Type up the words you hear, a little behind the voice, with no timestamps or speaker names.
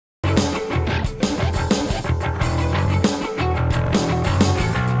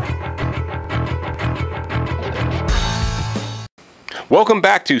Welcome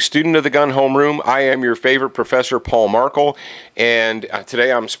back to Student of the Gun Homeroom. I am your favorite professor, Paul Markle, and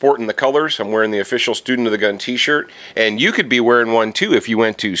today I'm sporting the colors. I'm wearing the official Student of the Gun t-shirt, and you could be wearing one too if you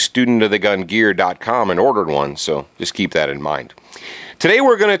went to studentofthegungear.com and ordered one, so just keep that in mind. Today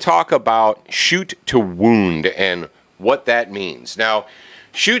we're going to talk about shoot to wound and what that means. Now,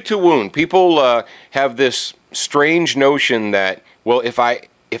 shoot to wound, people have this strange notion that, well, if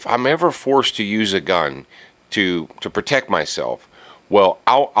I'm ever forced to use a gun to protect myself, well,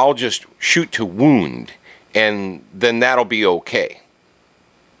 I'll just shoot to wound, and then that'll be okay.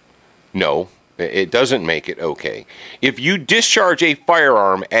 No, it doesn't make it okay. If you discharge a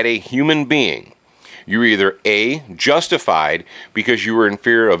firearm at a human being, you're either A, justified because you were in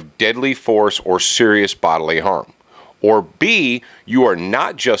fear of deadly force or serious bodily harm, or B, you are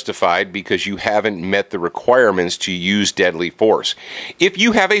not justified because you haven't met the requirements to use deadly force. If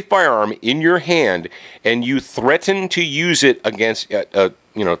you have a firearm in your hand and you threaten to use it against,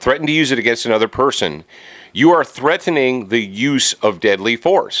 against another person, you are threatening the use of deadly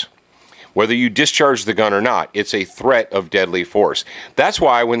force. Whether you discharge the gun or not, it's a threat of deadly force. That's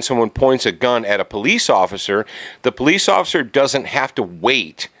why when someone points a gun at a police officer, the police officer doesn't have to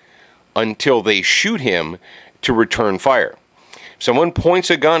wait until they shoot him to return fire. If someone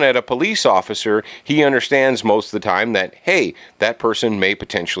points a gun at a police officer, he understands most of the time that, hey, that person may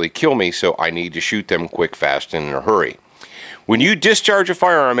potentially kill me, so I need to shoot them quick, fast, and in a hurry. When you discharge a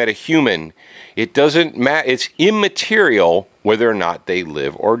firearm at a human, it doesn't matter. It's immaterial whether or not they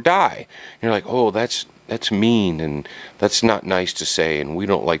live or die. You're like, oh, that's mean, and that's not nice to say, and we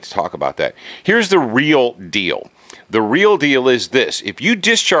don't like to talk about that. Here's the real deal. The real deal is this. If you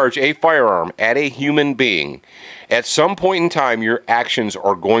discharge a firearm at a human being, at some point in time, your actions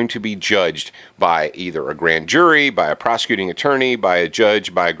are going to be judged by either a grand jury, by a prosecuting attorney, by a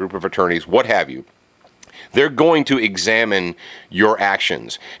judge, by a group of attorneys, what have you. They're going to examine your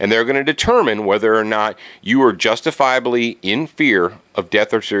actions, and they're going to determine whether or not you were justifiably in fear of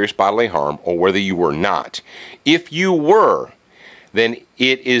death or serious bodily harm, or whether you were not. If you were, then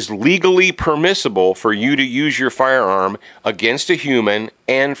it is legally permissible for you to use your firearm against a human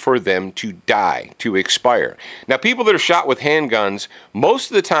and for them to die, to expire. Now, people that are shot with handguns, most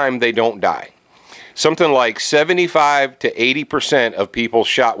of the time they don't die. Something like 75 to 80% of people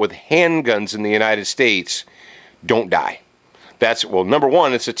shot with handguns in the United States don't die. That's, well, number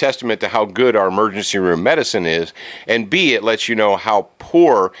one, it's a testament to how good our emergency room medicine is, and B, it lets you know how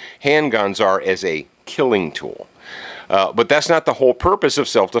poor handguns are as a killing tool. But that's not the whole purpose of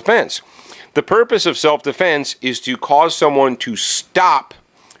self-defense. The purpose of self-defense is to cause someone to stop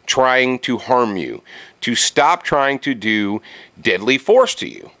trying to harm you, to stop trying to do deadly force to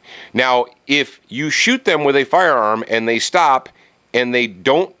you. Now, if you shoot them with a firearm and they stop and they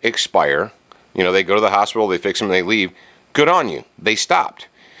don't expire, they go to the hospital, they fix them, they leave, good on you. They stopped.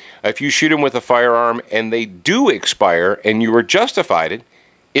 If you shoot them with a firearm and they do expire and you were justified,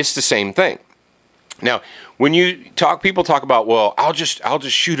 it's the same thing. Now, when people talk about, well, I'll just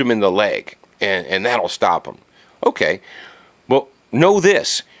shoot him in the leg and that'll stop him. Okay, well, know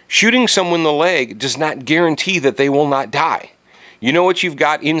this. Shooting someone in the leg does not guarantee that they will not die. You know what you've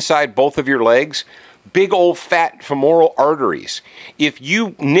got inside both of your legs? Big old fat femoral arteries. If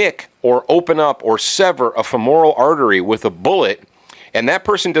you nick or open up or sever a femoral artery with a bullet and that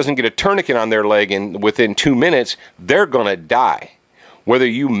person doesn't get a tourniquet on their leg within 2 minutes, they're going to die, whether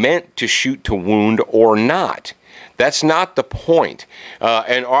you meant to shoot to wound or not. That's not the point. Or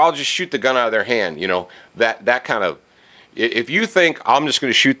I'll just shoot the gun out of their hand. That kind of... If you think I'm just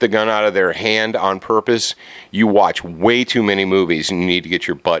going to shoot the gun out of their hand on purpose, you watch way too many movies and you need to get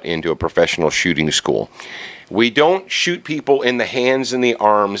your butt into a professional shooting school. We don't shoot people in the hands and the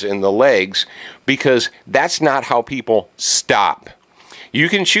arms and the legs because that's not how people stop. You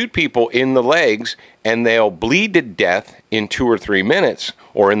can shoot people in the legs and they'll bleed to death in 2 or 3 minutes,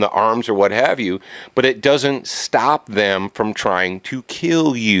 or in the arms or what have you, but it doesn't stop them from trying to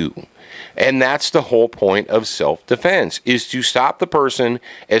kill you. And that's the whole point of self-defense, is to stop the person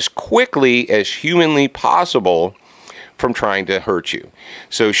as quickly as humanly possible from trying to hurt you.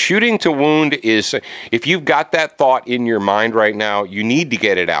 So shooting to wound is, if you've got that thought in your mind right now, you need to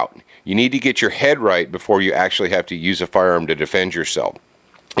get it out. You need to get your head right before you actually have to use a firearm to defend yourself.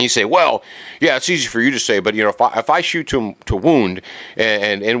 And you say, well, yeah, it's easy for you to say, but if I shoot to wound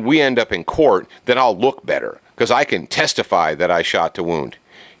and we end up in court, then I'll look better because I can testify that I shot to wound.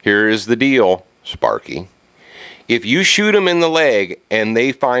 Here is the deal, Sparky. If you shoot them in the leg and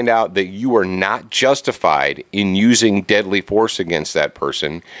they find out that you are not justified in using deadly force against that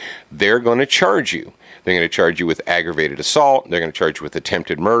person, they're going to charge you. They're going to charge you with aggravated assault. They're going to charge you with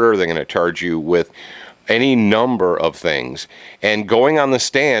attempted murder. They're going to charge you with any number of things, and going on the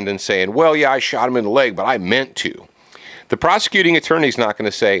stand and saying, well, yeah, I shot him in the leg, but I meant to. The prosecuting attorney's not going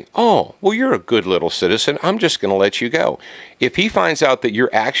to say, oh, well, you're a good little citizen, I'm just going to let you go. If he finds out that your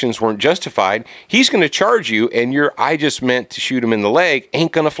actions weren't justified, he's going to charge you, and your I just meant to shoot him in the leg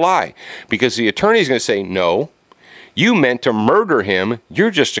ain't going to fly. Because the attorney's going to say, no, you meant to murder him,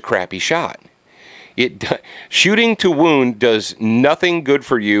 you're just a crappy shot. Shooting to wound does nothing good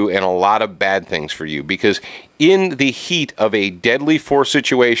for you and a lot of bad things for you, because in the heat of a deadly force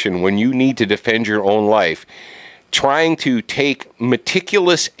situation, when you need to defend your own life, trying to take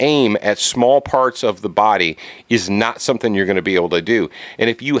meticulous aim at small parts of the body is not something you're going to be able to do. And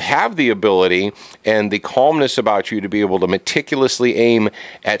if you have the ability and the calmness about you to be able to meticulously aim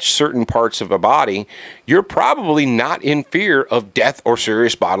at certain parts of a body, you're probably not in fear of death or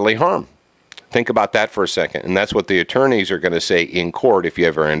serious bodily harm. Think about that for a second. And that's what the attorneys are going to say in court if you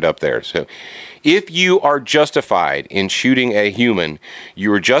ever end up there. So if you are justified in shooting a human,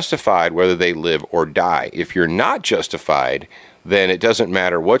 you are justified whether they live or die. If you're not justified, then it doesn't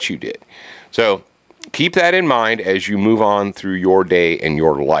matter what you did. So keep that in mind as you move on through your day and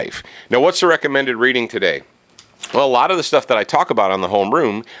your life. Now, what's the recommended reading today? Well, a lot of the stuff that I talk about on the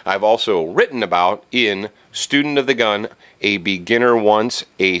Homeroom, I've also written about in Student of the Gun, A Beginner Once,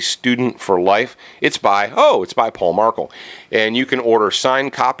 A Student for Life. It's by Paul Markle. And you can order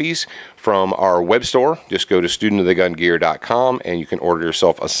signed copies from our web store. Just go to studentofthegungear.com and you can order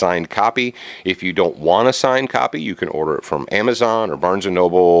yourself a signed copy. If you don't want a signed copy, you can order it from Amazon or Barnes &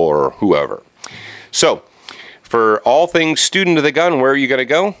 Noble or whoever. So, for all things Student of the Gun, where are you going to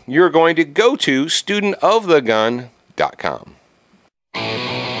go? You're going to go to studentofthegun.com.